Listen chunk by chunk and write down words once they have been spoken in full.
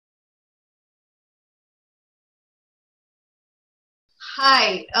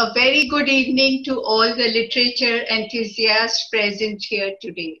Hi, a very good evening to all the literature enthusiasts present here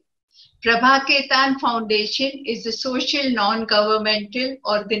today. Prabha Ketan Foundation is a social non-governmental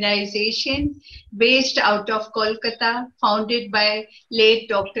organization based out of Kolkata, founded by late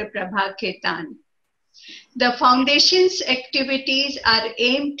Dr. Prabha Ketan. The foundation's activities are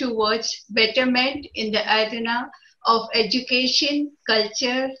aimed towards betterment in the arena of education,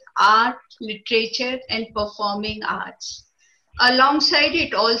 culture, art, literature, and performing arts. Alongside,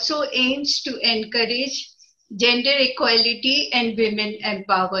 it also aims to encourage gender equality and women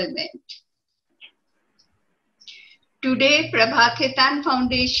empowerment. Today, Prabha Ketan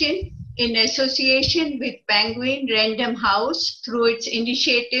Foundation, in association with Penguin Random House through its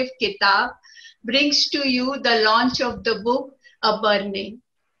initiative Kitaab, brings to you the launch of the book A Burning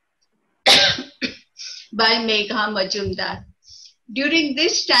by Megha Majumdar. During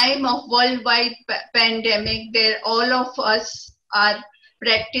this time of worldwide pandemic, where all of us are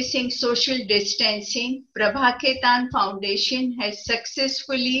practicing social distancing, Prabha Ketan Foundation has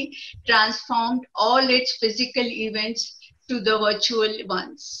successfully transformed all its physical events to the virtual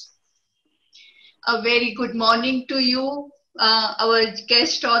ones. A very good morning to you, our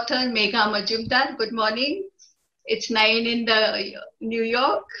guest author, Megha Majumdar. Good morning. It's 9 in the New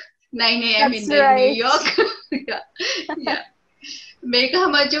York, 9 a.m. in the New York. yeah. Megha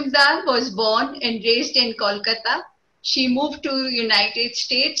Majumdar was born and raised in Kolkata. She moved to United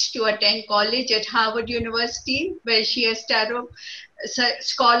States to attend college at Harvard University, where she is a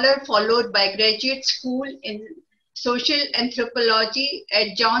scholar followed by graduate school in social anthropology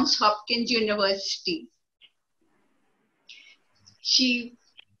at Johns Hopkins University. She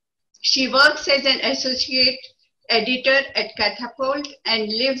works as an associate editor at Kitaab and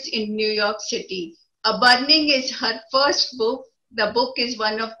lives in New York City. A Burning is her first book. The book is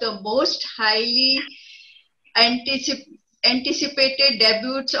one of the most highly anticipated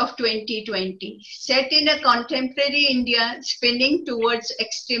debuts of 2020. Set in a contemporary India spinning towards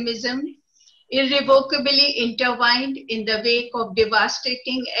extremism, irrevocably intertwined in the wake of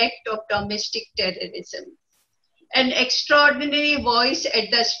devastating act of domestic terrorism. An extraordinary voice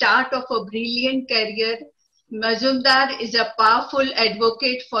at the start of a brilliant career, Majumdar is a powerful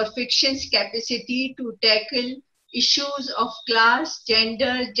advocate for fiction's capacity to tackle issues of class,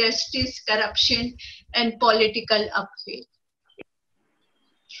 gender, justice, corruption, and political upheaval.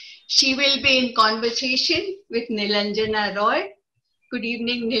 She will be in conversation with Nilanjana Roy. Good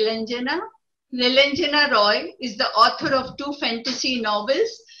evening, Nilanjana. Nilanjana Roy is the author of 2 fantasy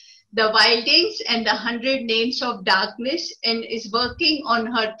novels, The Wildings and The 100 Names of Darkness, and is working on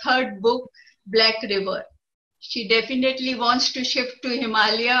her 3rd book, Black River. She definitely wants to shift to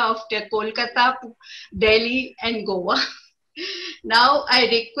Himalaya after Kolkata, Delhi, and Goa. Now I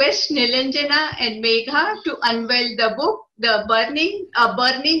request Nilanjana and Megha to unveil the book, A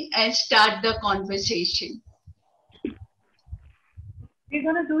Burning, and start the conversation. We're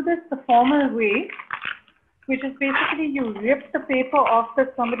going to do this the formal way, which is basically you rip the paper off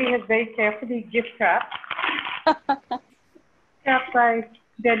that somebody has very carefully gift wrapped. Wrapped by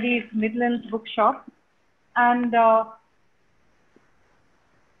Delhi's Midlands Bookshop. And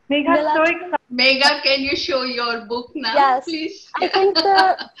Megha, can you show your book now, yes, please? I think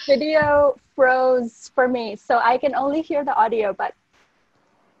the video froze for me, so I can only hear the audio, but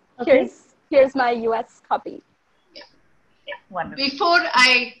okay. Here's my US copy. Yeah. Wonderful. Before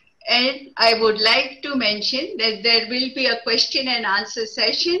I end, I would like to mention that there will be a question and answer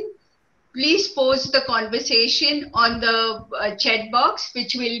session. Please post the conversation on the chat box,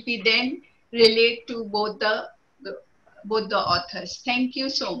 which will be then relate to both the authors. Thank you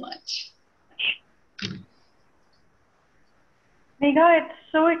so much. Megha, it's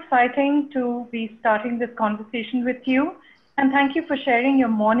so exciting to be starting this conversation with you, and thank you for sharing your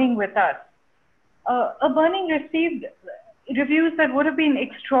morning with us. A Burning received reviews that would have been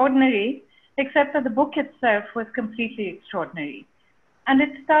extraordinary, except that the book itself was completely extraordinary. And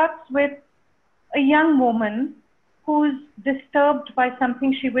it starts with a young woman who's disturbed by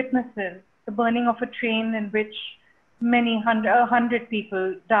something she witnesses, the burning of a train in which many 100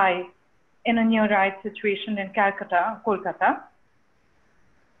 people die in a near-riot situation in Kolkata.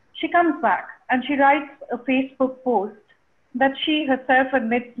 She comes back and she writes a Facebook post that she herself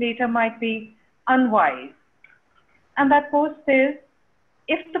admits later might be unwise. And that post is,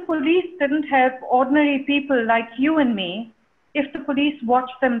 if the police didn't help ordinary people like you and me, if the police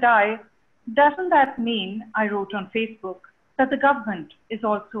watched them die, doesn't that mean, I wrote on Facebook, that the government is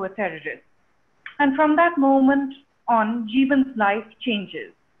also a terrorist? And from that moment on, Jeevan's life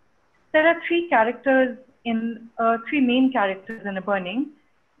changes. There are 3 characters in 3 main characters in A Burning.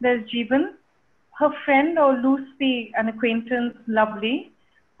 There's Jeevan, her friend, or loosely an acquaintance, Lovely,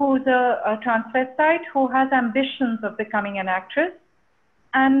 who's a transvestite who has ambitions of becoming an actress,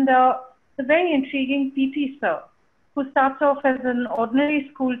 and the very intriguing PT Sir, who starts off as an ordinary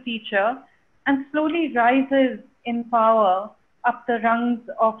school teacher and slowly rises in power up the rungs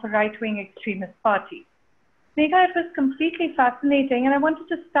of a right-wing extremist party. Megha, it was completely fascinating, and I wanted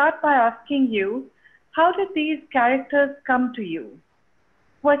to start by asking you, how did these characters come to you?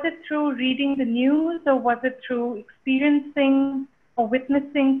 Was it through reading the news, or was it through experiencing or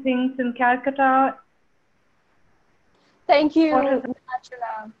witnessing things in Calcutta? Thank you,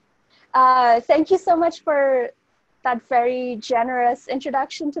 Nilanjana. Thank you so much for that very generous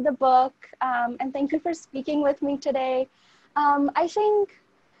introduction to the book, and thank you for speaking with me today. I think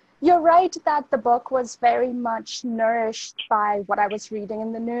you're right that the book was very much nourished by what I was reading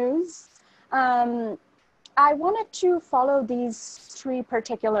in the news. I wanted to follow these three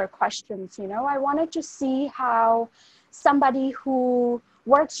particular questions. I wanted to see how somebody who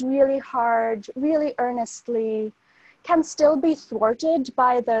works really hard, really earnestly, can still be thwarted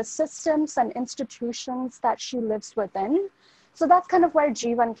by the systems and institutions that she lives within. So that's kind of where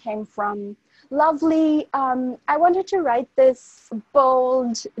Jeevan came from. Lovely. I wanted to write this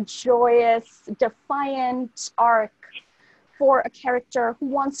bold, joyous, defiant arc for a character who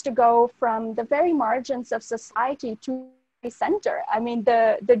wants to go from the very margins of society to the center. I mean,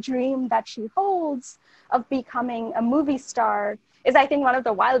 the dream that she holds of becoming a movie star is, I think, one of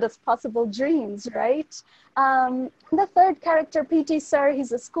the wildest possible dreams, right? The third character, PT Sir,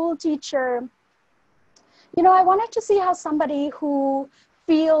 he's a school teacher. I wanted to see how somebody who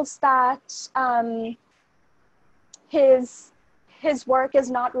feels that his work is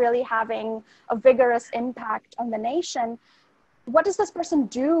not really having a vigorous impact on the nation, what does this person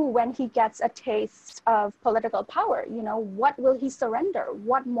do when he gets a taste of political power? What will he surrender?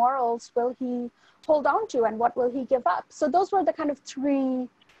 What morals will he hold on to, and what will he give up? So those were the kind of three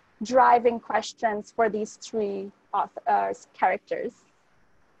driving questions for these three characters.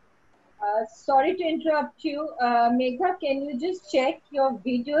 Sorry to interrupt you. Megha, can you just check your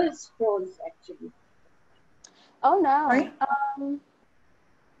video is froze actually? Oh no. Sorry?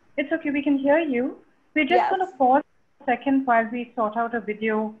 It's okay, we can hear you. We're just going to pause a second while we sort out a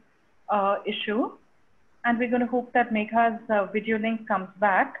video issue. And we're going to hope that Megha's video link comes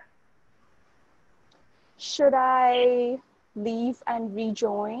back. Should I leave and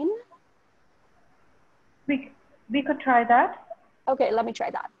rejoin? We could try that. Okay, let me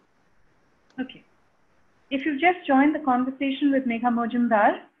try that. Okay. If you've just joined the conversation with Megha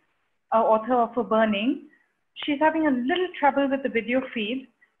Majumdar, author of A Burning, she's having a little trouble with the video feed,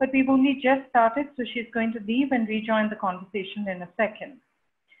 but we've only just started, so she's going to leave and rejoin the conversation in a second.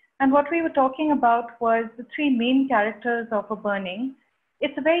 And what we were talking about was the three main characters of A Burning.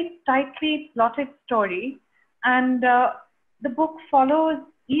 It's a very tightly plotted story, and the book follows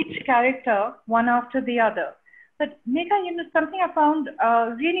each character one after the other. But Megha, something I found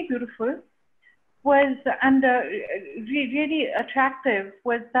really beautiful was, and really attractive,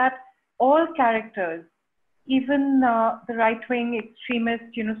 was that all characters, even the right-wing extremist,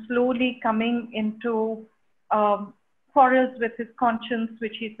 slowly coming into quarrels with his conscience,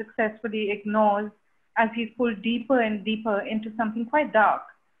 which he successfully ignores as he's pulled deeper and deeper into something quite dark.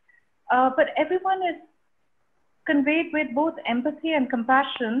 But everyone is conveyed with both empathy and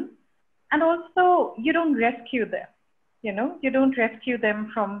compassion, and also you don't rescue them. You don't rescue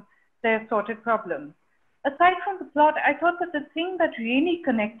them from their sorted problems. Aside from the plot, I thought that the thing that really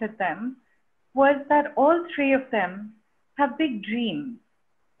connected them was that all three of them have big dreams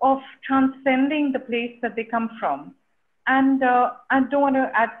of transcending the place that they come from. And I don't want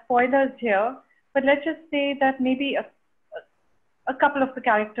to add spoilers here, but let's just say that maybe a couple of the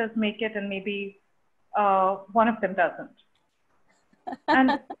characters make it and maybe one of them doesn't.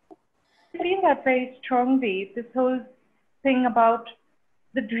 And I feel that very strongly, this whole thing about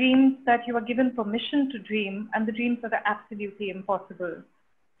the dreams that you are given permission to dream and the dreams that are absolutely impossible.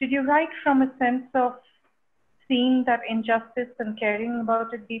 Did you write from a sense of seeing that injustice and caring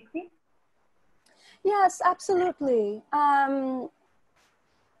about it deeply? Yes, absolutely.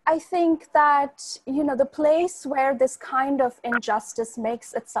 I think that, the place where this kind of injustice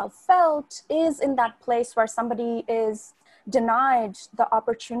makes itself felt is in that place where somebody is denied the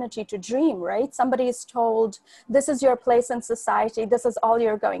opportunity to dream, right? Somebody is told, this is your place in society, this is all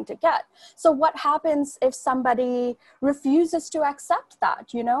you're going to get. So what happens if somebody refuses to accept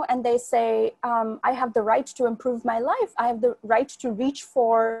that, and they say, I have the right to improve my life, I have the right to reach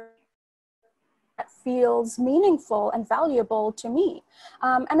for that feels meaningful and valuable to me.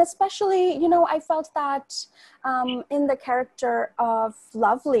 And especially, you know, I felt that in the character of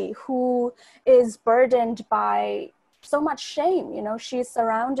Lovely, who is burdened by so much shame. You know, she's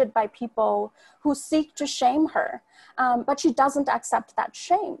surrounded by people who seek to shame her, but she doesn't accept that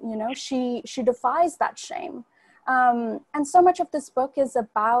shame. You know, she defies that shame. And so much of this book is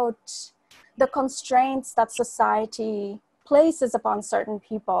about the constraints that society places upon certain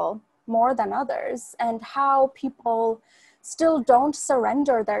people more than others, and how people still don't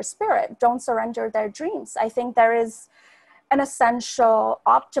surrender their spirit, don't surrender their dreams. I think there is an essential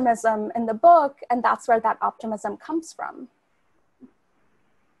optimism in the book, and that's where that optimism comes from.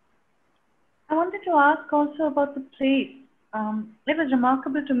 I wanted to ask also about the place. It was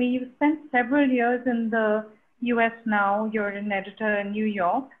remarkable to me. You spent several years in the US now. You're an editor in New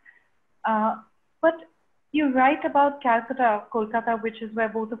York. But you write about Calcutta, Kolkata, which is where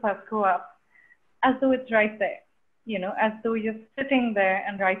both of us grew up, as though it's right there, you know, as though you're sitting there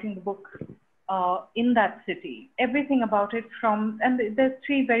and writing the book in that city. Everything about it and there's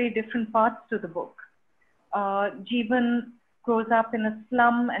three very different parts to the book. Jeevan grows up in a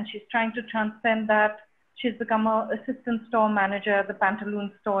slum and she's trying to transcend that. She's become an assistant store manager at the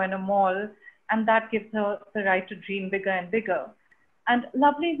pantaloon store in a mall, and that gives her the right to dream bigger and bigger. And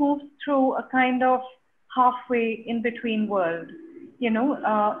Lovely moves through a kind of halfway in between world. You know,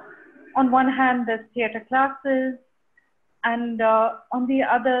 on one hand, there's theater classes, and on the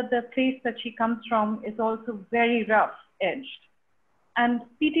other, the place that she comes from is also very rough edged. And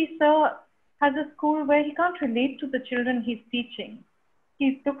P.T. Sir has a school where he can't relate to the children he's teaching.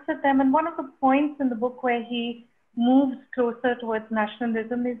 He looks at them, and one of the points in the book where he moves closer towards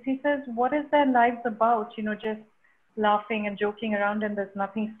nationalism is he says, what is their lives about? You know, just laughing and joking around, and there's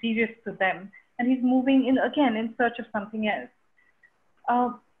nothing serious to them. And he's moving in again in search of something else.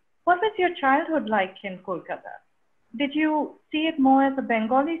 What was your childhood like in Kolkata? Did you see it more as a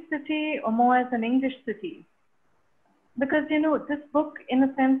Bengali city or more as an English city? Because, you know, this book, in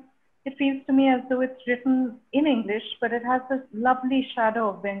a sense, it feels to me as though it's written in English, but it has this lovely shadow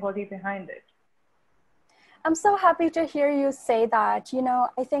of Bengali behind it. I'm so happy to hear you say that. You know,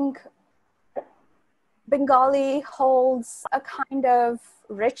 I think Bengali holds a kind of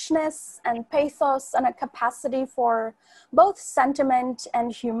richness and pathos and a capacity for both sentiment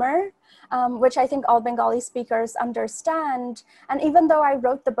and humor, which I think all Bengali speakers understand. And even though I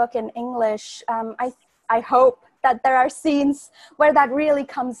wrote the book in English, I hope that there are scenes where that really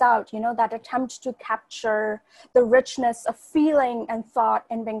comes out, you know, that attempt to capture the richness of feeling and thought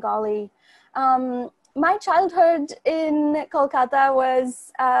in Bengali. My childhood in Kolkata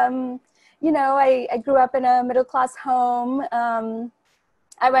was, you know, I grew up in a middle-class home.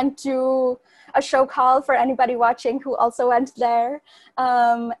 I went to a show call for anybody watching who also went there.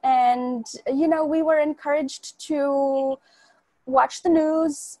 And, you know, we were encouraged to watch the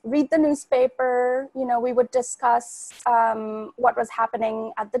news, read the newspaper. You know, we would discuss what was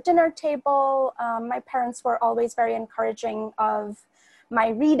happening at the dinner table. My parents were always very encouraging of my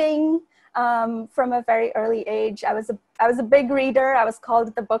reading. From a very early age. I was a big reader. I was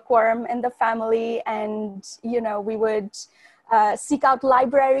called the bookworm in the family, and you know, we would seek out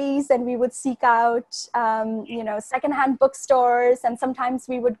libraries, and we would seek out you know, secondhand bookstores, and sometimes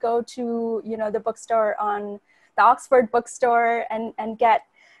we would go to, you know, the bookstore on the Oxford bookstore and get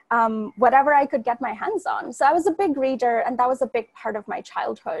whatever I could get my hands on. So I was a big reader, and that was a big part of my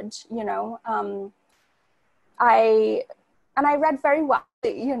childhood. You know, I read very well.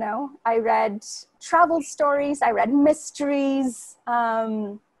 You know, I read travel stories, I read mysteries,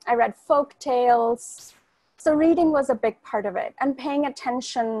 I read folk tales. So reading was a big part of it. And paying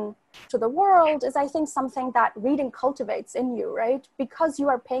attention to the world is, I think, something that reading cultivates in you, right? Because you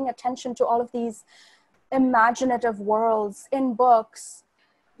are paying attention to all of these imaginative worlds in books,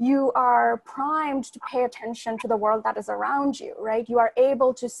 you are primed to pay attention to the world that is around you, right? You are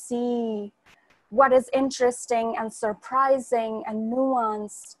able to see what is interesting and surprising and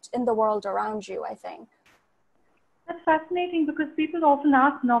nuanced in the world around you, I think. That's fascinating, because people often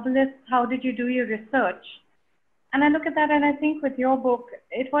ask novelists, how did you do your research? And I look at that and I think with your book,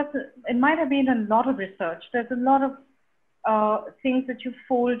 it might have been a lot of research. There's a lot of things that you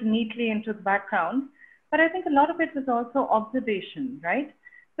fold neatly into the background, but I think a lot of it was also observation, right?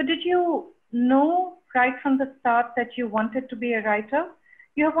 But did you know right from the start that you wanted to be a writer?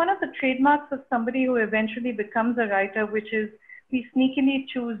 You have one of the trademarks of somebody who eventually becomes a writer, which is we sneakily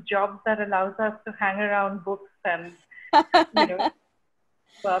choose jobs that allows us to hang around books and, you know,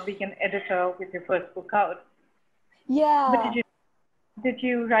 being an editor with your first book out. Yeah. But did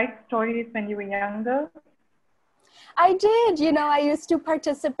you write stories when you were younger? I did. I used to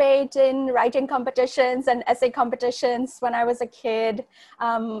participate in writing competitions and essay competitions when I was a kid,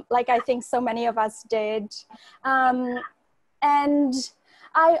 like I think so many of us did. And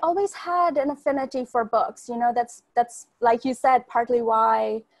I always had an affinity for books. That's like you said, partly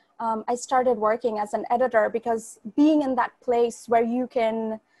why I started working as an editor, because being in that place where you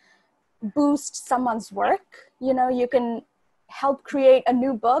can boost someone's work, you can help create a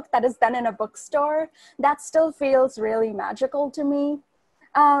new book that is then in a bookstore, that still feels really magical to me.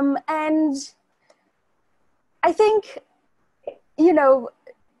 And I think,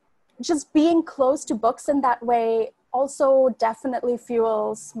 just being close to books in that way also definitely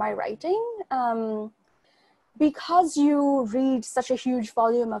fuels my writing. Because you read such a huge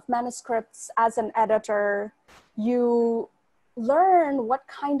volume of manuscripts as an editor, you learn what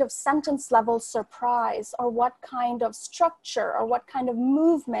kind of sentence level surprise or what kind of structure or what kind of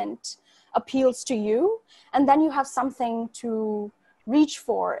movement appeals to you. And then you have something to reach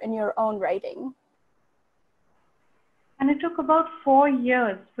for in your own writing. And it took about 4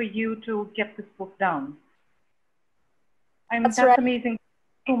 years for you to get this book down. I mean, that's right. Amazing.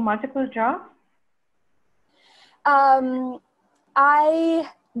 So multiple drafts? I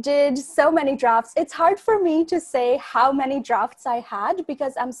did so many drafts. It's hard for me to say how many drafts I had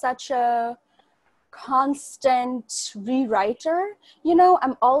because I'm such a constant rewriter.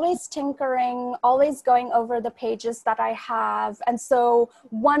 I'm always tinkering, always going over the pages that I have. And so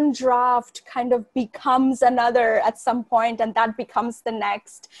one draft kind of becomes another at some point, and that becomes the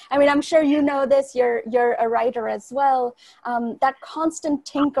next. I mean, I'm sure you know this, you're a writer as well. That constant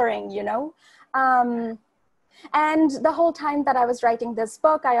tinkering, and the whole time that I was writing this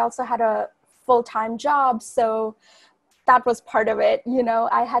book, I also had a full-time job. So that was part of it.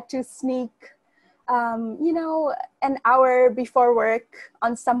 I had to sneak, an hour before work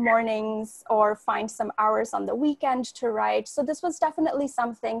on some mornings or find some hours on the weekend to write. So this was definitely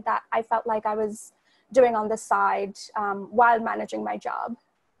something that I felt like I was doing on the side while managing my job.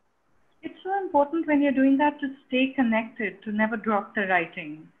 It's so important when you're doing that to stay connected, to never drop the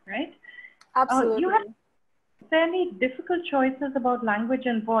writing, right? Absolutely. You had fairly difficult choices about language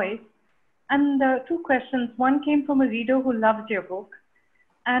and voice. And 2 questions. One came from a reader who loved your book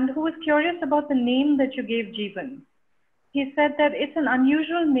and who was curious about the name that you gave Jeevan. He said that it's an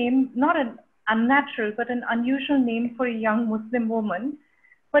unusual name, not an unnatural, but an unusual name for a young Muslim woman.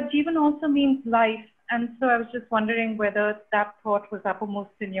 But Jeevan also means life. And so I was just wondering whether that thought was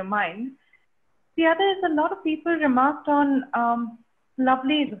uppermost in your mind. The other is a lot of people remarked on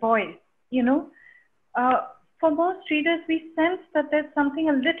Lovely's voice. For most readers, we sense that there's something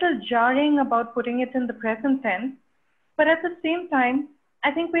a little jarring about putting it in the present tense. But at the same time, I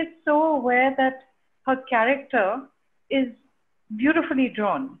think we're so aware that her character is beautifully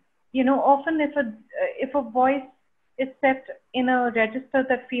drawn. Often if a voice is set in a register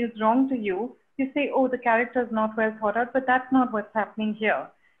that feels wrong to you, you say, oh, the character is not well thought out, but that's not what's happening here.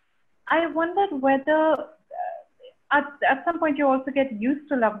 I wondered whether at some point you also get used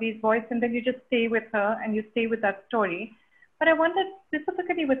to Lovely's voice and then you just stay with her and you stay with that story. But I wondered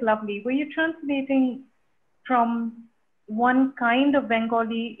specifically with Lovely, were you translating from one kind of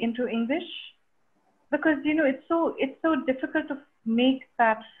Bengali into English? Because, it's so difficult to make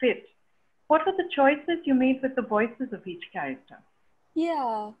that fit. What were the choices you made with the voices of each character?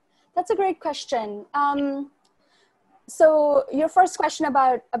 Yeah, that's a great question. So your first question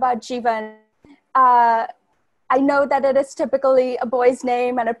about Jeevan, I know that it is typically a boy's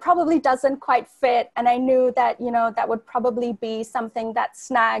name and it probably doesn't quite fit. And I knew that, that would probably be something that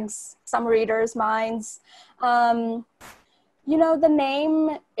snags some readers' minds. The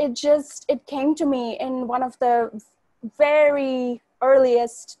name, it came to me in one of the very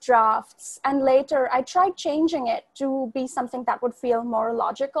earliest drafts. And later I tried changing it to be something that would feel more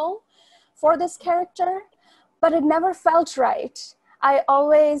logical for this character, but it never felt right. I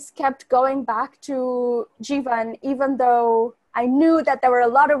always kept going back to Jeevan, even though I knew that there were a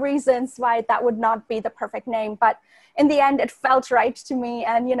lot of reasons why that would not be the perfect name. But in the end, it felt right to me.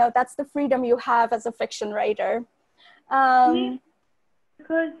 And, that's the freedom you have as a fiction writer. Because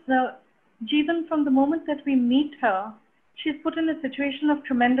Jeevan, from the moment that we meet her, she's put in a situation of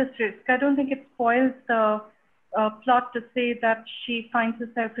tremendous risk. I don't think it spoils the plot to say that she finds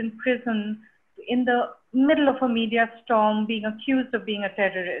herself in prison in the middle of a media storm, being accused of being a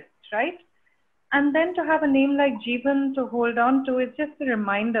terrorist, right? And then to have a name like Jeevan to hold on to is just a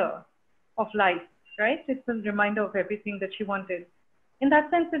reminder of life, right? It's a reminder of everything that she wanted. In that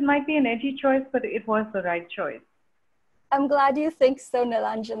sense, it might be an edgy choice, but it was the right choice. I'm glad you think so,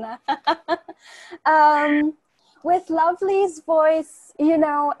 Nilanjana. With Lovely's voice,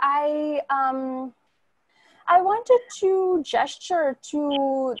 I I wanted to gesture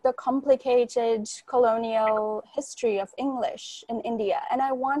to the complicated colonial history of English in India. And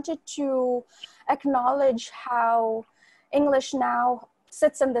I wanted to acknowledge how English now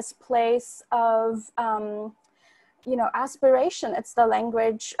sits in this place of, you know, aspiration. It's the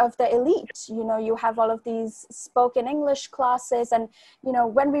language of the elite. You know, you have all of these spoken English classes. And, you know,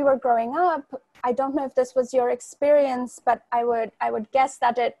 when we were growing up, I don't know if this was your experience, but I would guess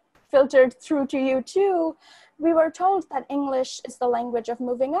that it filtered through to you too. We were told that English is the language of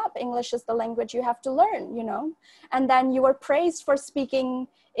moving up. English is the language you have to learn, you know, and then you were praised for speaking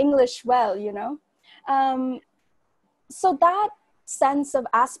English well, you know. So that sense of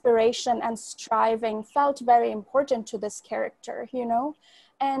aspiration and striving felt very important to this character, you know.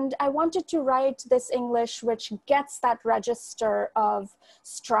 And I wanted to write this English which gets that register of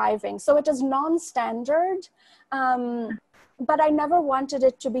striving. So it is non-standard, but I never wanted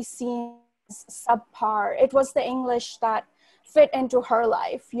it to be seen as subpar. It was the English that fit into her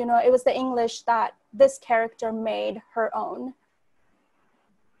life, you know. It was the English that this character made her own.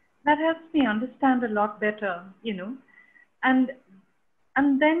 That helps me understand a lot better, you know. And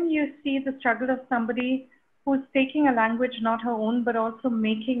then you see the struggle of somebody who's taking a language not her own, but also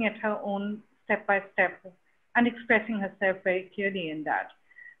making it her own step by step and expressing herself very clearly in that.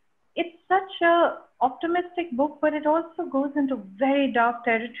 It's such a optimistic book, but it also goes into very dark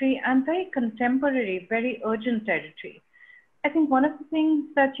territory and very contemporary, very urgent territory. I think one of the things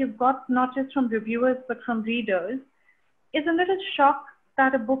that you've got, not just from reviewers, but from readers, is a little shock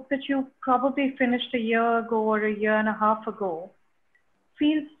that a book that you probably finished a year ago or a year and a half ago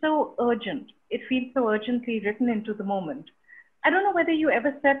feels so urgent. It feels so urgently written into the moment. I don't know whether you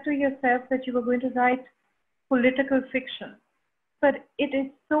ever said to yourself that you were going to write political fiction, but it is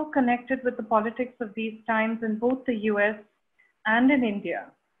so connected with the politics of these times in both the US and in India,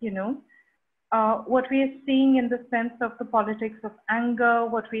 you know. What we are seeing in the sense of the politics of anger,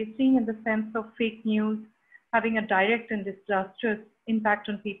 what we are seeing in the sense of fake news having a direct and disastrous impact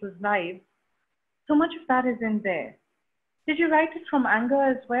on people's lives, so much of that is in there. Did you write it from anger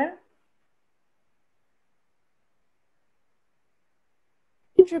as well?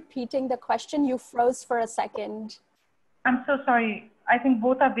 Repeating the question, you froze for a second. I'm so sorry. I think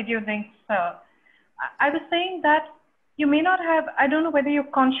both are video links. I was saying that you may not have, I don't know whether you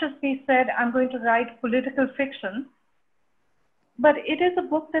consciously said, I'm going to write political fiction, but it is a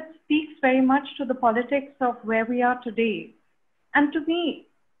book that speaks very much to the politics of where we are today. And to me,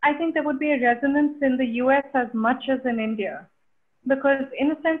 I think there would be a resonance in the US as much as in India, because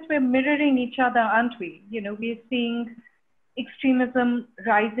in a sense, we're mirroring each other, aren't we? You know, we're seeing extremism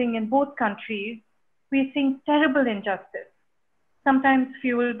rising in both countries. We're seeing terrible injustice, sometimes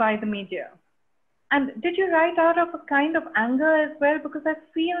fueled by the media. And did you write out of a kind of anger as well? Because I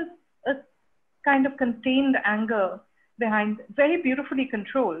feel a kind of contained anger behind, very beautifully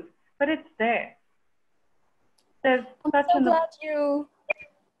controlled, but it's there. There's I'm so glad you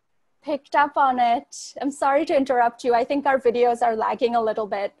picked up on it. I'm sorry to interrupt you. I think our videos are lagging a little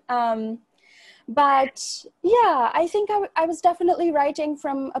bit. But yeah, I think I was definitely writing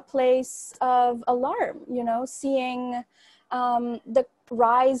from a place of alarm, you know, seeing the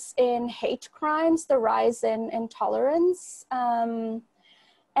rise in hate crimes, the rise in intolerance,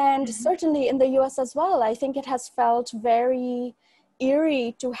 and certainly in the US as well. I think it has felt very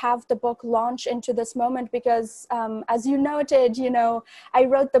eerie to have the book launch into this moment because, as you noted, you know, I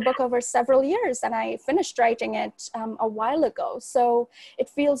wrote the book over several years and I finished writing it a while ago. So it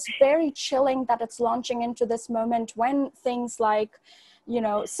feels very chilling that it's launching into this moment when things like, you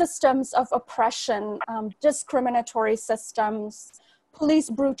know, systems of oppression, discriminatory systems, police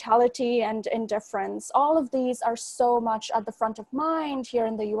brutality and indifference, all of these are so much at the front of mind here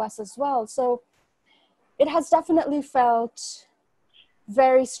in the US as well. So it has definitely felt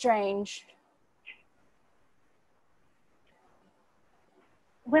very strange.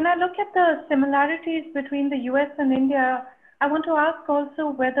 When I look at the similarities between the US and India, I want to ask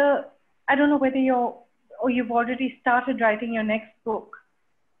also whether, I don't know whether you've already started writing your next book,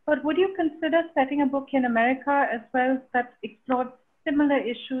 but would you consider setting a book in America as well that explored similar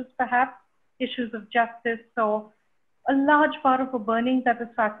issues, perhaps issues of justice? So a large part of a burning that was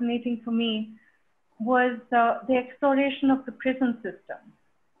fascinating for me was the exploration of the prison system,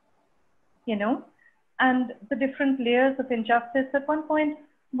 you know, and the different layers of injustice. At one point,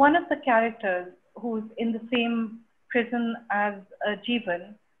 one of the characters who's in the same prison as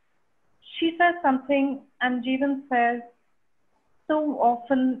Jeevan, she says something and Jeevan says, so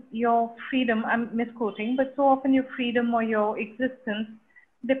often your freedom, I'm misquoting, but so often your freedom or your existence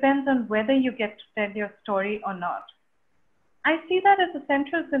depends on whether you get to tell your story or not. I see that as a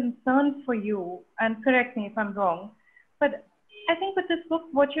central concern for you, and correct me if I'm wrong, but I think with this book,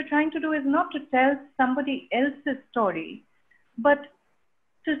 what you're trying to do is not to tell somebody else's story, but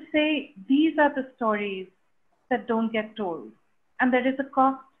to say these are the stories that don't get told, and there is a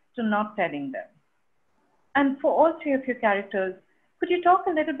cost to not telling them. And for all three of your characters, could you talk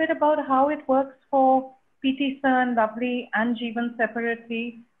a little bit about how it works for PT San, Lovely, and Jeevan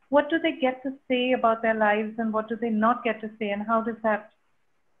separately? What do they get to say about their lives, and what do they not get to say, and how does that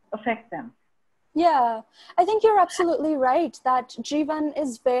affect them? Yeah, I think you're absolutely right that Jeevan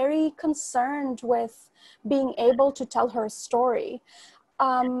is very concerned with being able to tell her story.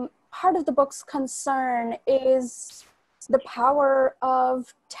 Part of the book's concern is the power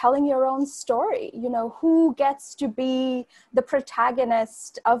of telling your own story. You know, who gets to be the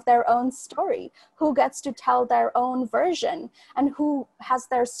protagonist of their own story? Who gets to tell their own version? And who has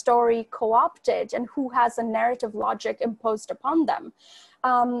their story co-opted? And who has a narrative logic imposed upon them?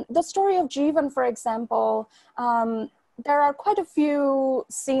 The story of Jeevan, for example, there are quite a few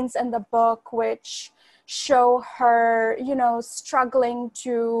scenes in the book which show her, you know, struggling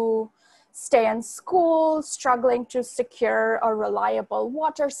to stay in school, struggling to secure a reliable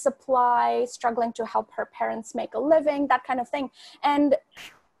water supply, struggling to help her parents make a living, that kind of thing. And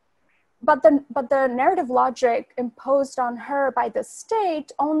but the narrative logic imposed on her by the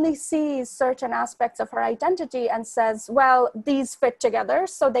state only sees certain aspects of her identity and says, well, these fit together,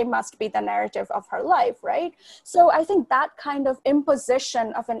 so they must be the narrative of her life, right? So I think that kind of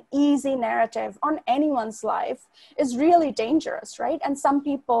imposition of an easy narrative on anyone's life is really dangerous, right? And some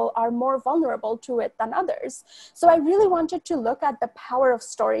people are more vulnerable to it than others. So I really wanted to look at the power of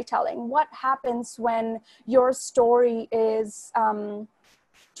storytelling. What happens when your story is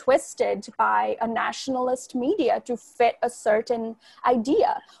twisted by a nationalist media to fit a certain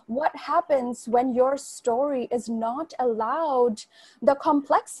idea? What happens when your story is not allowed the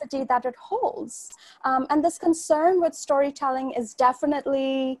complexity that it holds? And this concern with storytelling is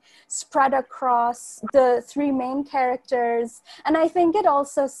definitely spread across the three main characters. And I think it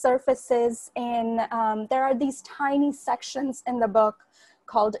also surfaces in, there are these tiny sections in the book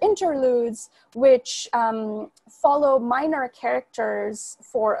called interludes, which follow minor characters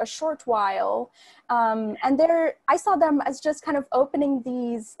for a short while. And I saw them as just kind of opening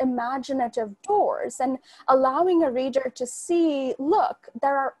these imaginative doors and allowing a reader to see, look,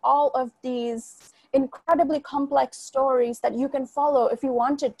 there are all of these incredibly complex stories that you can follow if you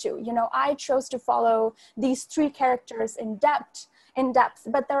wanted to. You know, I chose to follow these three characters in depth,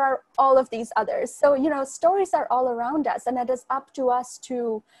 but there are all of these others. So, you know, stories are all around us, and it is up to us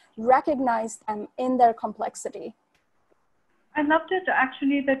to recognize them in their complexity. I loved it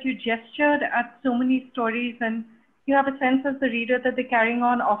actually that you gestured at so many stories, and you have a sense as the reader that they're carrying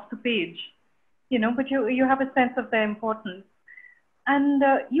on off the page, you know, but you have a sense of their importance. And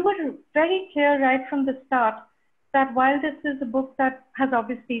you were very clear right from the start that while this is a book that has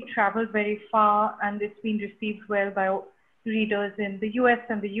obviously traveled very far and it's been received well by readers in the US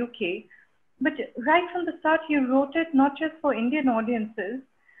and the UK, but right from the start you wrote it not just for Indian audiences.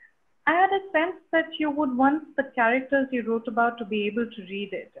 I had a sense that you would want the characters you wrote about to be able to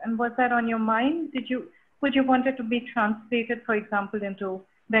read it. And was that on your mind? Would you want it to be translated, for example, into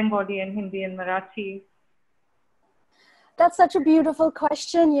Bengali and Hindi and Marathi? That's such a beautiful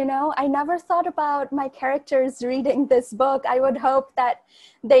question, you know. I never thought about my characters reading this book. I would hope that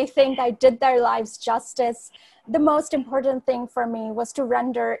they think I did their lives justice. The most important thing for me was to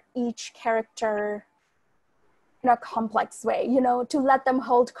render each character in a complex way, you know, to let them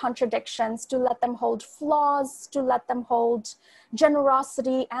hold contradictions, to let them hold flaws, to let them hold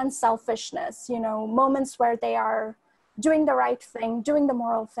generosity and selfishness, you know, moments where they are doing the right thing, doing the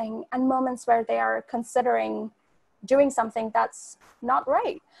moral thing, and moments where they are considering doing something that's not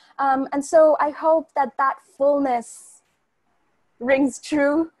right. And so I hope that that fullness rings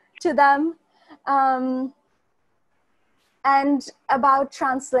true to them. And about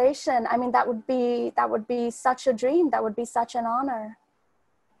translation, I mean, that would be such a dream. That would be such an honor.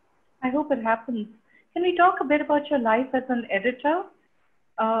 I hope it happens. Can we talk a bit about your life as an editor?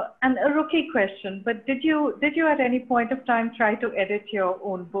 And a rookie question, but did you at any point of time try to edit your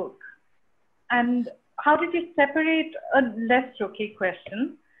own book? And how did you separate, a less rookie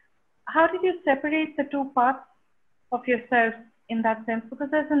question, how did you separate the two parts of yourself in that sense? Because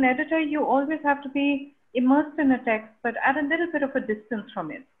as an editor, you always have to be immersed in a text, but at a little bit of a distance from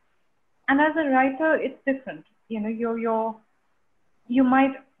it. And as a writer, it's different. You know, you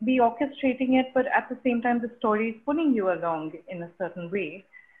might be orchestrating it, but at the same time, the story is pulling you along in a certain way.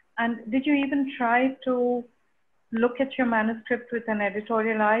 And did you even try to look at your manuscript with an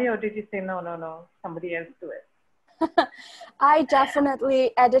editorial eye, or did you say, no, somebody else do it? I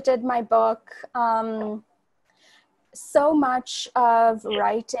definitely edited my book. So much of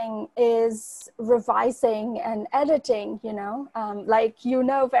writing is revising and editing, like you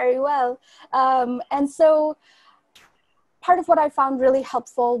know very well. And so part of what I found really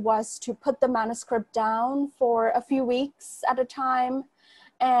helpful was to put the manuscript down for a few weeks at a time.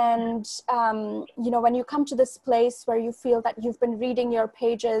 And, when you come to this place where you feel that you've been reading your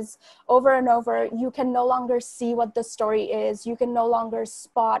pages over and over, you can no longer see what the story is. You can no longer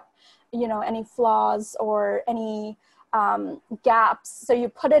spot, any flaws or any gaps. So you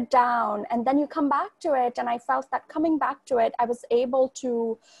put it down and then you come back to it. And I felt that coming back to it, I was able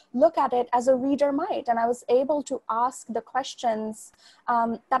to look at it as a reader might. And I was able to ask the questions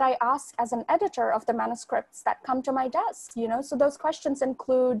that I ask as an editor of the manuscripts that come to my desk, So those questions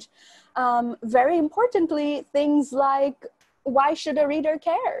include, very importantly, things like, why should a reader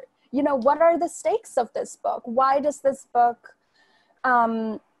care? What are the stakes of this book? Why does this book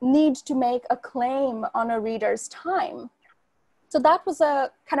need to make a claim on a reader's time? So that was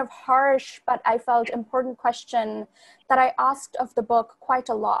a kind of harsh, but I felt important question that I asked of the book quite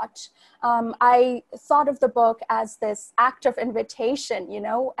a lot. I thought of the book as this act of invitation,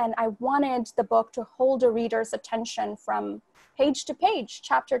 and I wanted the book to hold a reader's attention from page to page,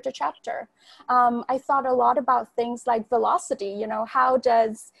 chapter to chapter. I thought a lot about things like velocity, how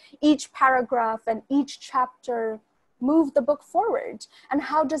does each paragraph and each chapter move the book forward, and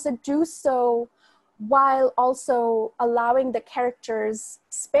how does it do so while also allowing the characters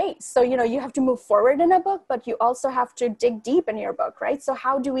space? So you have to move forward in a book, but you also have to dig deep in your book, right? So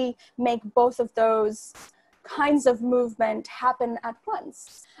how do we make both of those kinds of movement happen at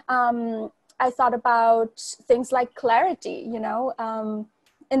once? I thought about things like clarity.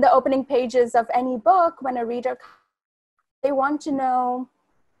 In the opening pages of any book, when a reader, they want to know,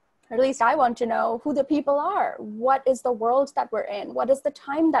 or at least I want to know, who the people are. What is the world that we're in? What is the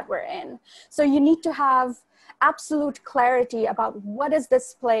time that we're in? So you need to have absolute clarity about what is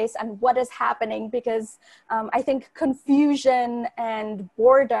this place and what is happening, because I think confusion and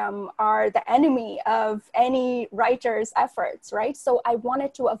boredom are the enemy of any writer's efforts, right? So I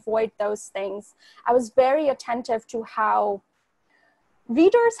wanted to avoid those things. I was very attentive to how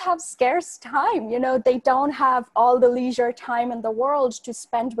readers have scarce time. They don't have all the leisure time in the world to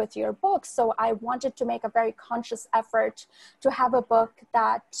spend with your book. So I wanted to make a very conscious effort to have a book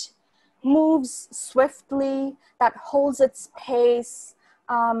that moves swiftly, that holds its pace,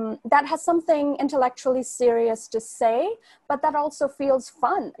 that has something intellectually serious to say, but that also feels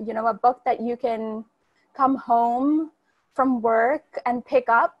fun. A book that you can come home from work and pick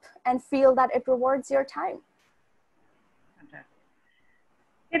up and feel that it rewards your time.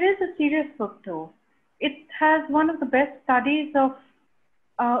 It is a serious book, though. It has one of the best studies of,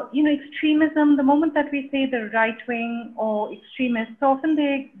 extremism. The moment that we say the right wing or extremists, often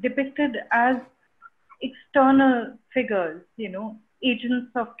they're depicted as external figures,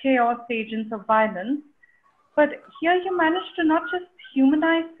 agents of chaos, agents of violence. But here you manage to not just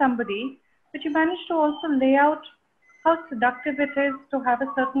humanize somebody, but you manage to also lay out how seductive it is to have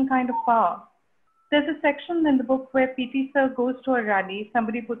a certain kind of power. There's a section in the book where PT Sir goes to a rally.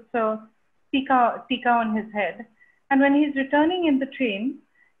 Somebody puts a tika on his head. And when he's returning in the train,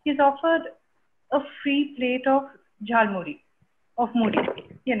 he's offered a free plate of jhalmuri, of muri,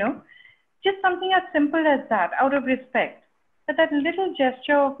 Just something as simple as that, out of respect. But that little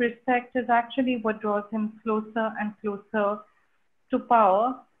gesture of respect is actually what draws him closer and closer to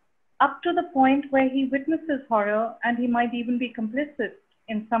power, up to the point where he witnesses horror and he might even be complicit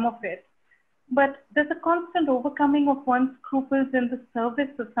in some of it. But there's a constant overcoming of one's scruples in the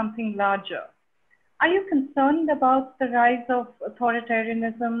service of something larger. Are you concerned about the rise of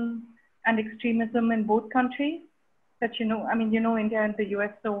authoritarianism and extremism in both countries? That India and the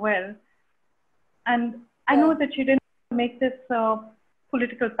US so well. And I know that you didn't make this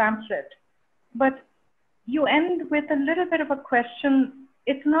political pamphlet, but you end with a little bit of a question.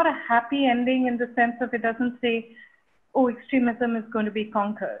 It's not a happy ending in the sense of it doesn't say, oh, extremism is going to be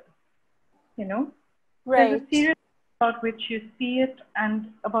conquered. Right. There's a series about which you see it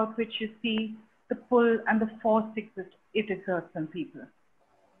and about which you see the pull and the force it exerts on people.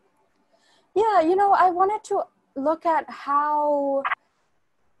 Yeah, I wanted to look at how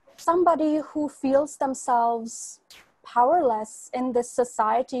somebody who feels themselves powerless in this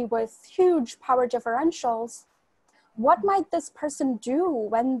society with huge power differentials, what might this person do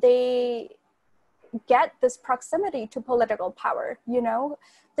when they get this proximity to political power?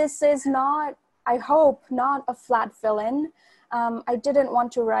 This is not, I hope, not a flat villain. I didn't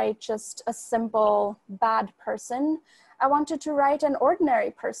want to write just a simple bad person. I wanted to write an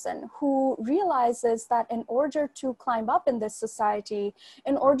ordinary person who realizes that in order to climb up in this society,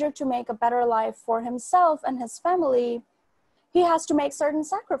 in order to make a better life for himself and his family, he has to make certain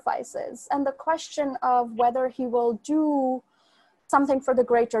sacrifices. And the question of whether he will do something for the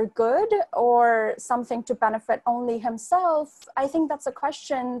greater good or something to benefit only himself, I think that's a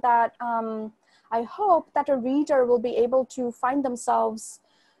question that I hope that a reader will be able to find themselves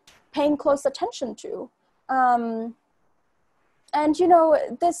paying close attention to. And you know,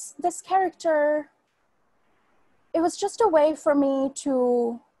 this character, it was just a way for me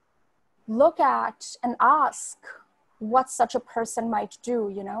to look at and ask what such a person might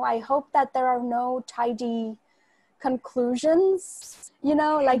do, you know. I hope that there are no tidy conclusions, you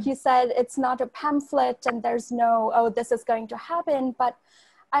know, like you said, it's not a pamphlet and there's no, oh, this is going to happen, but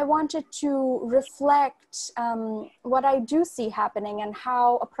I wanted to reflect what I do see happening and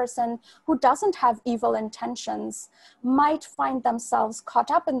how a person who doesn't have evil intentions might find themselves caught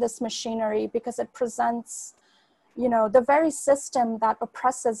up in this machinery because it presents, you know, the very system that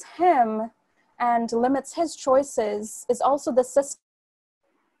oppresses him and limits his choices is also the system,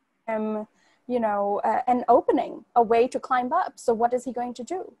 you know, an opening, a way to climb up. So what is he going to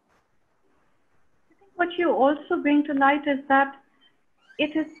do? I think what you also bring to light is that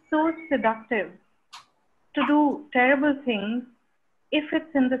it is so seductive to do terrible things if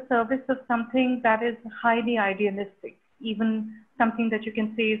it's in the service of something that is highly idealistic, even something that you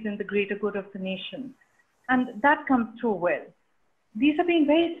can say is in the greater good of the nation. And that comes through well. These have been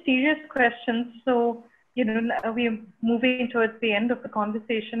very serious questions. So, you know, we're moving towards the end of the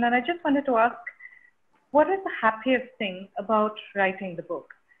conversation. And I just wanted to ask, what is the happiest thing about writing the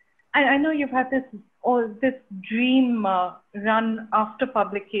book? I know you've had this dream run after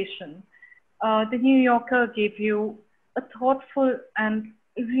publication. The New Yorker gave you a thoughtful and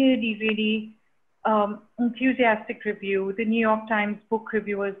really, really enthusiastic review. The New York Times book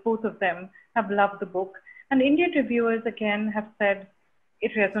reviewers, both of them, have loved the book. And Indian reviewers, again, have said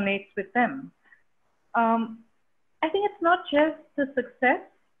it resonates with them. I think it's not just the success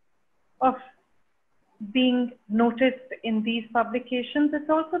of being noticed in these publications, it's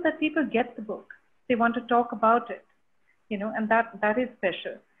also that people get the book. They want to talk about it, you know, and that is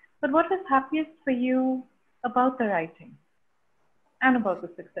special. But what is happiest for you about the writing and about the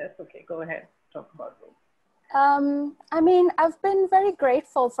success? Okay, go ahead, talk about it. I mean, I've been very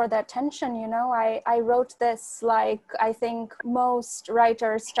grateful for the attention, you know. I wrote this like I think most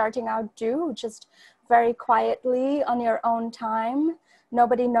writers starting out do, just very quietly on your own time.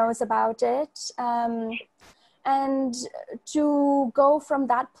 Nobody knows about it. And to go from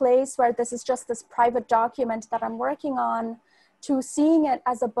that place where this is just this private document that I'm working on to seeing it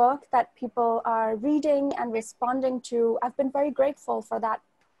as a book that people are reading and responding to, I've been very grateful for that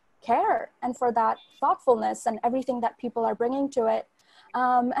care and for that thoughtfulness and everything that people are bringing to it.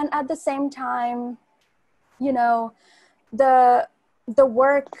 And at the same time, you know, the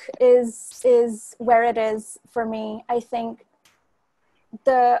work is where it is for me. I think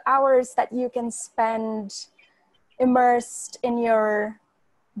the hours that you can spend immersed in your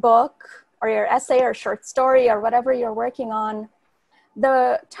book or your essay or short story or whatever you're working on,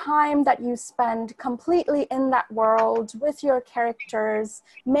 the time that you spend completely in that world with your characters,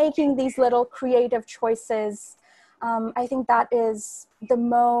 making these little creative choices, I think that is the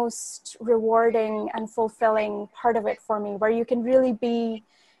most rewarding and fulfilling part of it for me, where you can really be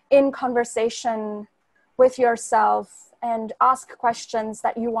in conversation with yourself and ask questions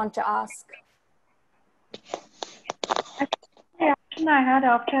that you want to ask. The reaction I had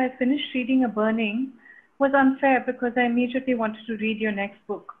after I finished reading A Burning was unfair because I immediately wanted to read your next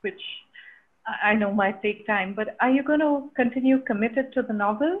book, which I know might take time. But are you going to continue committed to the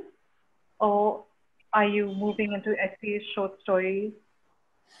novel, or are you moving into essays, short stories?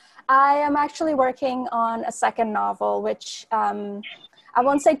 I am actually working on a second novel, which I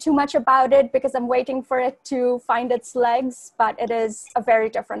won't say too much about it because I'm waiting for it to find its legs, but it is a very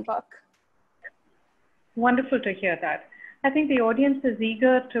different book. Wonderful to hear that. I think the audience is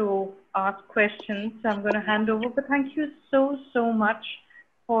eager to ask questions. So I'm going to hand over, but thank you so, so much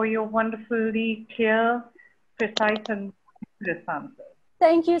for your wonderfully clear, precise, and crisp answers.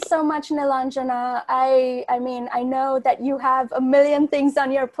 Thank you so much, Nilanjana. I mean, I know that you have a million things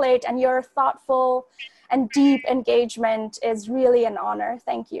on your plate and your thoughtful and deep engagement is really an honor.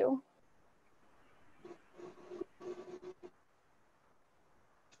 Thank you.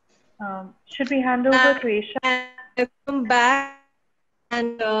 Should we hand over to Isha? Welcome back.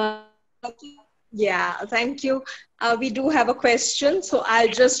 And yeah, thank you. We do have a question, so I'll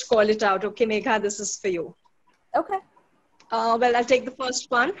just call it out. Okay, Megha, this is for you. Okay. Well, I'll take the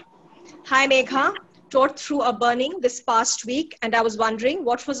first one. Hi, Megha. tore through a burning this past week, and I was wondering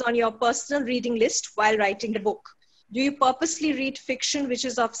what was on your personal reading list while writing the book. Do you purposely read fiction which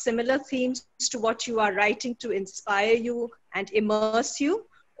is of similar themes to what you are writing to inspire you and immerse you?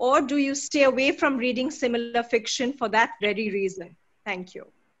 Or do you stay away from reading similar fiction for that very reason? Thank you.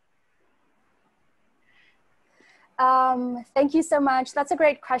 Thank you so much. That's a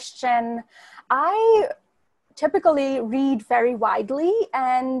great question. I typically read very widely,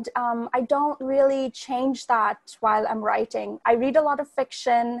 and I don't really change that while I'm writing. I read a lot of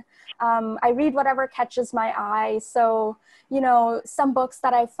fiction. I read whatever catches my eye. So, you know, some books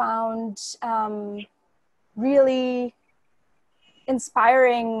that I found really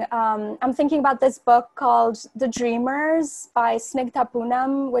inspiring. I'm thinking about this book called The Dreamers by Snigdha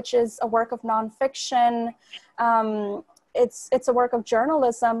Poonam, which is a work of nonfiction. It's a work of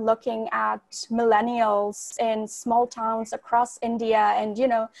journalism looking at millennials in small towns across India. And, you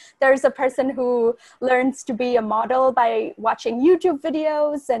know, there's a person who learns to be a model by watching YouTube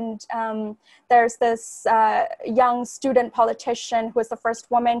videos. And there's this young student politician who is the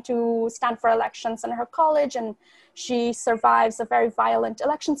first woman to stand for elections in her college. And she survives a very violent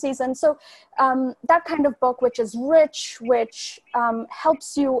election season. So that kind of book, which is rich, which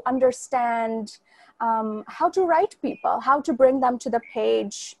helps you understand how to write people, how to bring them to the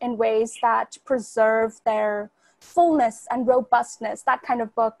page in ways that preserve their fullness and robustness. That kind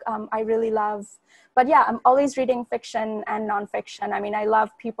of book I really love. But yeah, I'm always reading fiction and nonfiction. I mean, I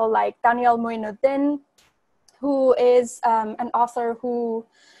love people like Daniel Muinuddin, who is an author who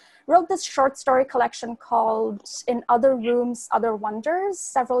wrote this short story collection called In Other Rooms, Other Wonders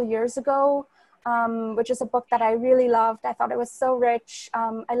several years ago. Which is a book that I really loved. I thought it was so rich.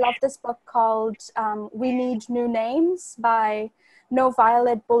 I love this book called We Need New Names by No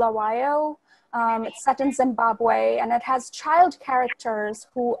Violet Bulawayo. It's set in Zimbabwe, and it has child characters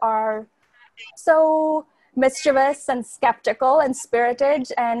who are so mischievous and skeptical and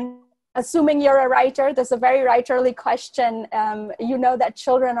spirited. And assuming you're a writer, there's a very writerly question. You know that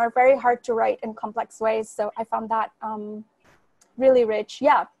children are very hard to write in complex ways. So I found that really rich.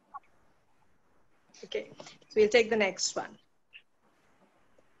 Yeah. Okay, so we'll take the next one.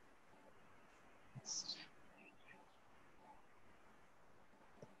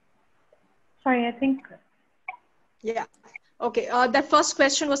 Sorry, I think. Yeah. Okay, that first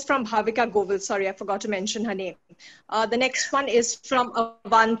question was from Bhavika Govil. Sorry, I forgot to mention her name. The next one is from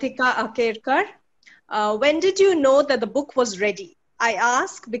Avantika Akerkar. When did you know that the book was ready? I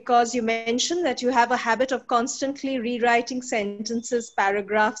ask because you mentioned that you have a habit of constantly rewriting sentences,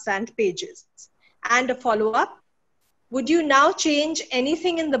 paragraphs, and pages. And a follow-up, would you now change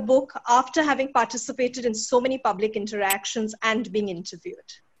anything in the book after having participated in so many public interactions and being interviewed?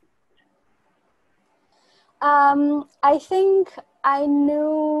 I think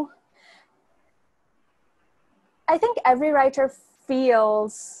every writer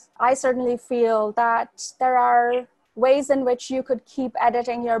feels, I certainly feel that there are ways in which you could keep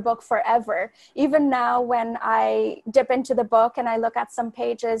editing your book forever. Even now, when I dip into the book and I look at some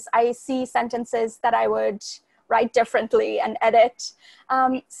pages, I see sentences that I would write differently and edit.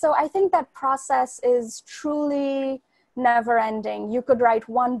 So I think that process is truly never ending. You could write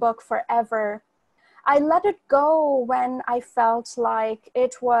one book forever. I let it go when I felt like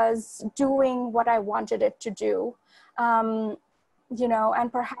it was doing what I wanted it to do. You know,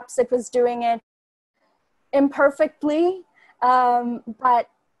 and perhaps it was doing it imperfectly, but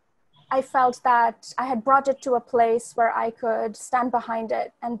I felt that I had brought it to a place where I could stand behind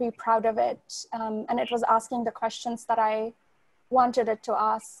it and be proud of it. And it was asking the questions that I wanted it to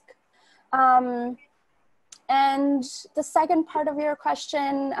ask. And the second part of your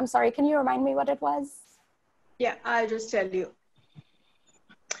question, I'm sorry, can you remind me what it was? Yeah, I'll just tell you.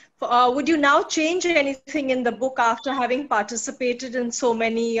 Would you now change anything in the book after having participated in so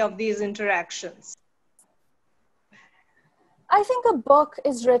many of these interactions? I think a book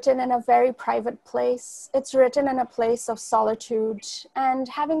is written in a very private place. It's written in a place of solitude, and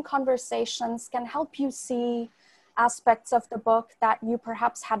having conversations can help you see aspects of the book that you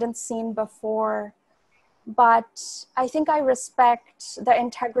perhaps hadn't seen before. But I think I respect the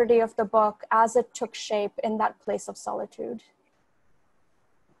integrity of the book as it took shape in that place of solitude.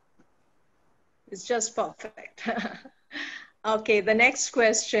 It's just perfect. Okay, the next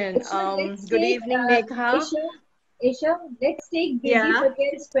question. Good evening, Megha. Isha, let's take Bidi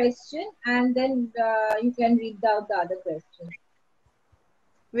Patel's question, and then you can read out the other question.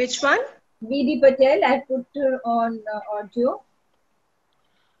 Which one? Bidi Patel, I put her on audio.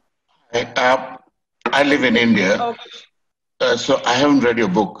 I live in India, so I haven't read your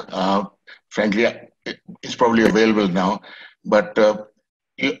book. Frankly, it's probably available now. But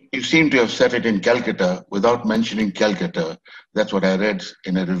you seem to have set it in Calcutta without mentioning Calcutta. That's what I read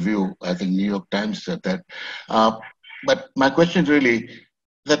in a review. I think New York Times said that. But my question really,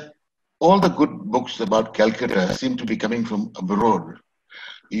 that all the good books about Calcutta seem to be coming from abroad.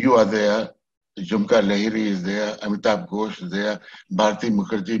 You are there, Jhumka Lahiri is there, Amitabh Ghosh is there, Bharati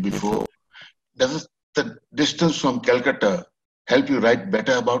Mukherjee before. Does the distance from Calcutta help you write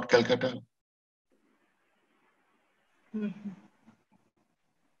better about Calcutta?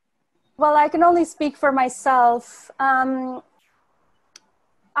 Well, I can only speak for myself. I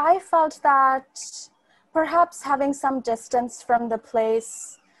felt that perhaps having some distance from the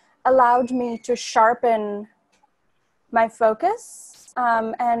place allowed me to sharpen my focus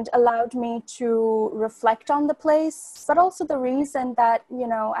and allowed me to reflect on the place. But also the reason that, you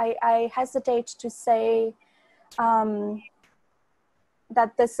know, I hesitate to say that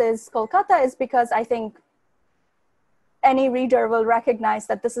this is Kolkata is because I think any reader will recognize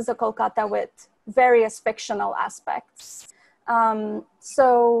that this is a Kolkata with various fictional aspects.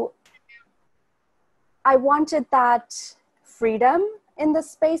 So I wanted that freedom in the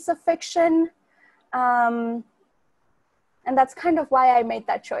space of fiction. And that's kind of why I made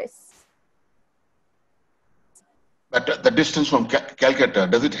that choice. But the distance from Calcutta,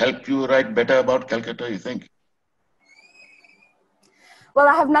 does it help you write better about Calcutta, you think? Well,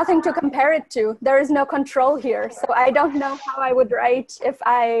 I have nothing to compare it to. There is no control here. So I don't know how I would write if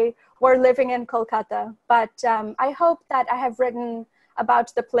I were living in Kolkata. But I hope that I have written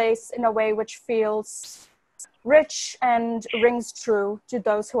about the place in a way which feels rich and rings true to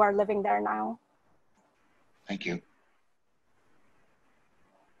those who are living there now. Thank you.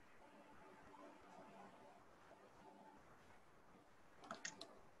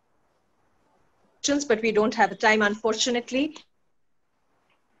 But we don't have the time, unfortunately.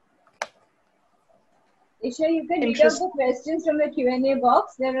 Isha, you can read out the questions from the Q&A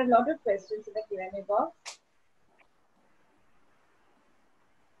box. There are a lot of questions in the Q&A box.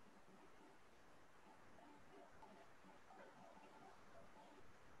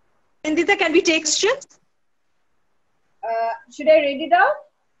 Nandita, can we take questions? Should I read it out?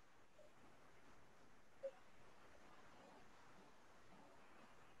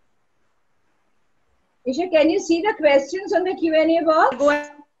 Isha, can you see the questions on the Q&A box? Go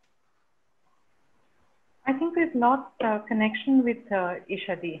ahead. I think we've lost connection with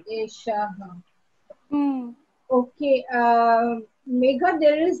Isha Di. Isha. Okay. Megha,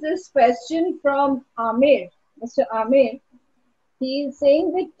 there is this question from Amir, Mr. Amir. He is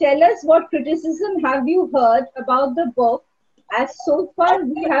saying that tell us what criticism have you heard about the book, as so far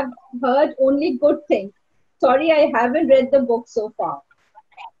we have heard only good things. Sorry, I haven't read the book so far.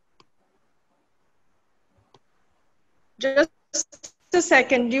 Just a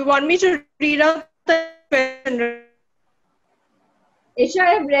second. Do you want me to read out the question? Isha,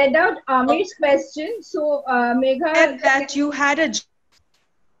 I have read out Amir's question. So, Megha, that you had a.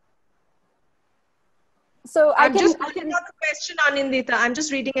 So I'm just reading out the question, Anindita. I'm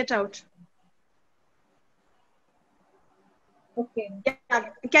just reading it out. Okay. Yeah.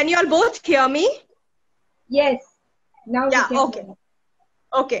 Can you all both hear me? Yes. Now yeah. We can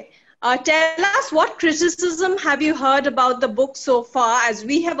Okay. Okay. Tell us what criticism have you heard about the book so far, as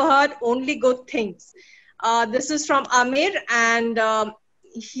we have heard only good things. This is from Amir, and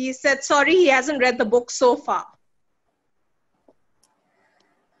he said, sorry, he hasn't read the book so far.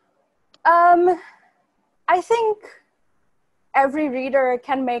 I think every reader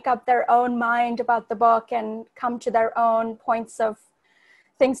can make up their own mind about the book and come to their own points of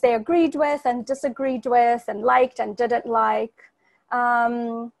things they agreed with and disagreed with and liked and didn't like.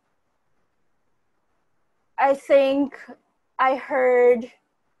 I think I heard,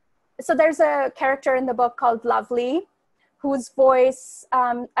 so there's a character in the book called Lovely, whose voice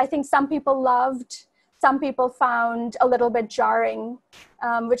I think some people loved, some people found a little bit jarring,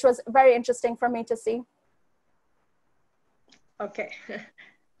 which was very interesting for me to see. Okay.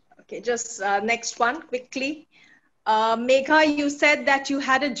 Okay, just next one quickly. Megha, you said that you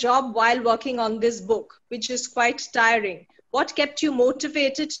had a job while working on this book, which is quite tiring. What kept you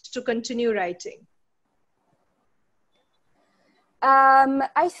motivated to continue writing?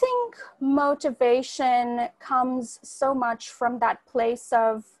 I think motivation comes so much from that place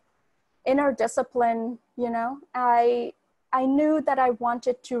of inner discipline, you know. I knew that I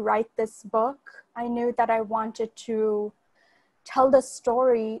wanted to write this book. I knew that I wanted to tell the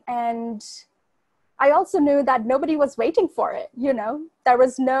story, and I also knew that nobody was waiting for it, you know. There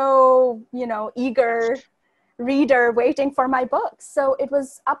was no, you know, eager reader waiting for my book. So it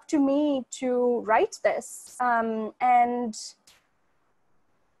was up to me to write this. And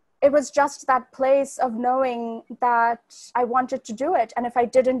it was just that place of knowing that I wanted to do it. And if I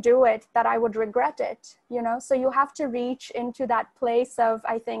didn't do it, that I would regret it, you know? So you have to reach into that place of,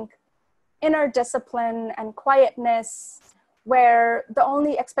 I think, inner discipline and quietness, where the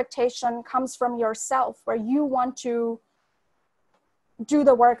only expectation comes from yourself, where you want to do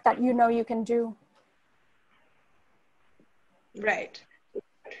the work that you know you can do. Right.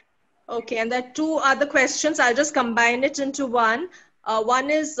 Okay, and there are two other questions. I'll just combine it into one. One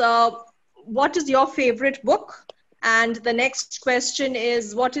is, what is your favorite book? And the next question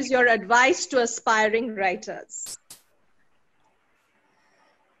is, what is your advice to aspiring writers?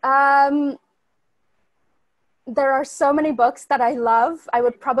 There are so many books that I love. I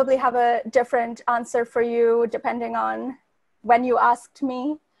would probably have a different answer for you depending on when you asked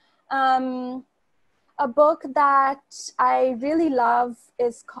me. A book that I really love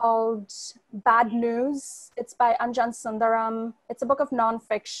is called Bad News. It's by Anjan Sundaram. It's a book of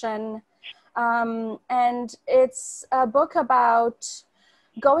nonfiction. And it's a book about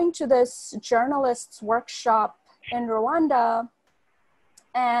going to this journalist's workshop in Rwanda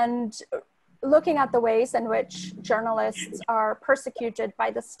and looking at the ways in which journalists are persecuted by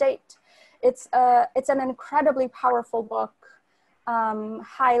the state. It's an incredibly powerful book.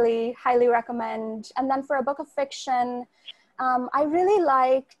 Highly recommend. And then for a book of fiction, I really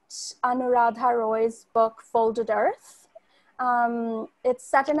liked Anuradha Roy's book, Folded Earth. It's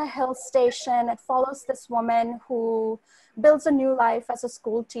set in a hill station. It follows this woman who builds a new life as a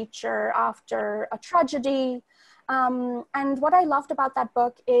school teacher after a tragedy. And what I loved about that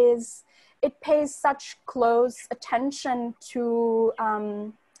book is it pays such close attention to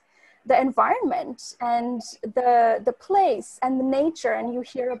the environment and the place and the nature, and you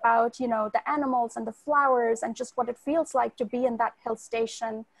hear about, you know, the animals and the flowers and just what it feels like to be in that hill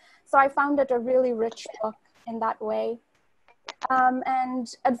station. So I found it a really rich book in that way.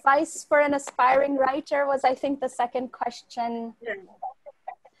 And advice for an aspiring writer was, I think, the second question.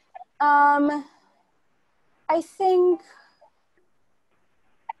 I think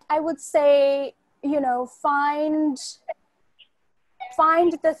I would say, you know, find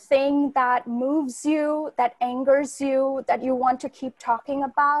the thing that moves you, that angers you, that you want to keep talking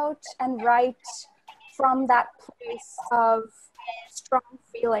about, and write from that place of strong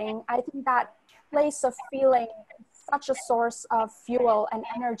feeling. I think that place of feeling is such a source of fuel and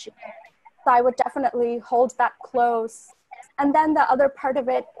energy. So I would definitely hold that close. And then the other part of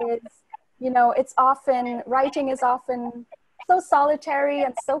it is, you know, writing is often so solitary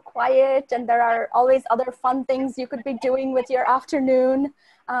and so quiet, and there are always other fun things you could be doing with your afternoon,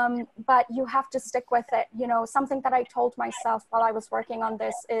 but you have to stick with it. You know, something that I told myself while I was working on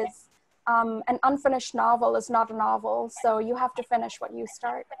this is an unfinished novel is not a novel, so you have to finish what you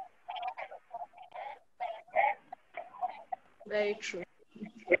start. Very true.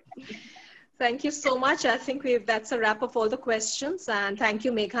 Thank you so much. I think that's a wrap of all the questions. And thank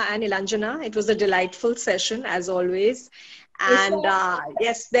you, Megha and Nilanjana. It was a delightful session, as always. And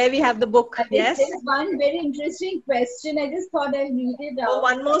yes, there we have the book. Yes. There's one very interesting question. I just thought I'd read it out. Oh,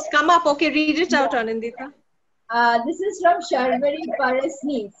 one more's come up. Okay, read it out, Anindita. This is from Sharvari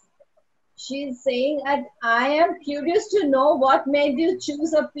Parasnees. She's saying that I am curious to know what made you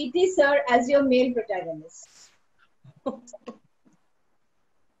choose a PT Sir as your male protagonist.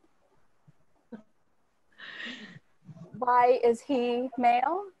 Why is he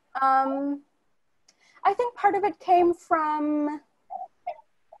male? I think part of it came from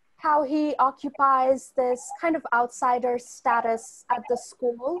how he occupies this kind of outsider status at the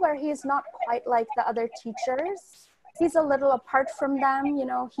school, where he's not quite like the other teachers. He's a little apart from them, you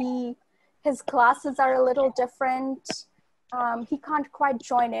know, his classes are a little different. He can't quite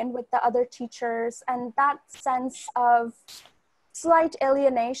join in with the other teachers, and that sense of slight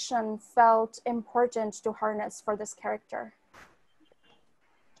alienation felt important to harness for this character.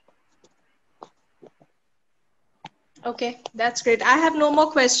 Okay, that's great. I have no more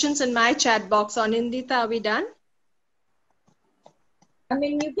questions in my chat box. Anindita, are we done? I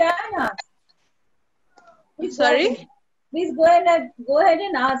mean, you can ask. Please Sorry? Please go ahead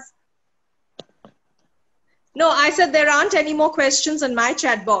and ask. No, I said there aren't any more questions in my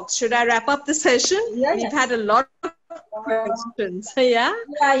chat box. Should I wrap up the session? Yeah, We've had a lot of questions. Yeah?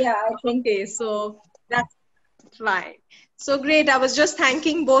 Yeah, I think. Okay, so that's fine. So great. I was just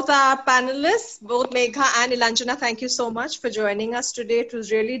thanking both our panelists, both Megha and Nilanjana. Thank you so much for joining us today. It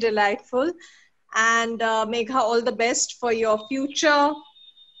was really delightful. And Megha, all the best for your future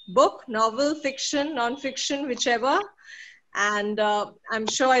book, novel, fiction, non-fiction, whichever. And I'm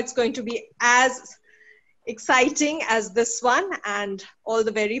sure it's going to be as exciting as this one, and all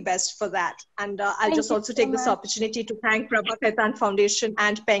the very best for that. And I'll Thank just you also so take this much. opportunity to thank Prabha Khaitan Foundation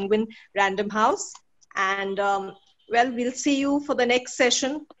and Penguin Random House. And well, we'll see you for the next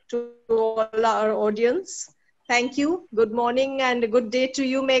session. To all our audience, thank you. Good morning and a good day to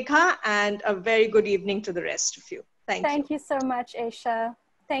you, Megha, and a very good evening to the rest of you. Thank you. Thank you so much, Aisha.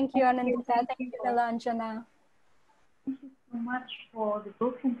 Thank you, Anandita. Thank you, Nilanjana. Thank you so much for the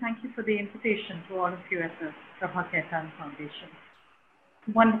book, and thank you for the invitation to all of you at the Prabha Khaitan Foundation.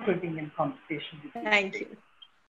 Wonderful being in conversation with you. Thank you.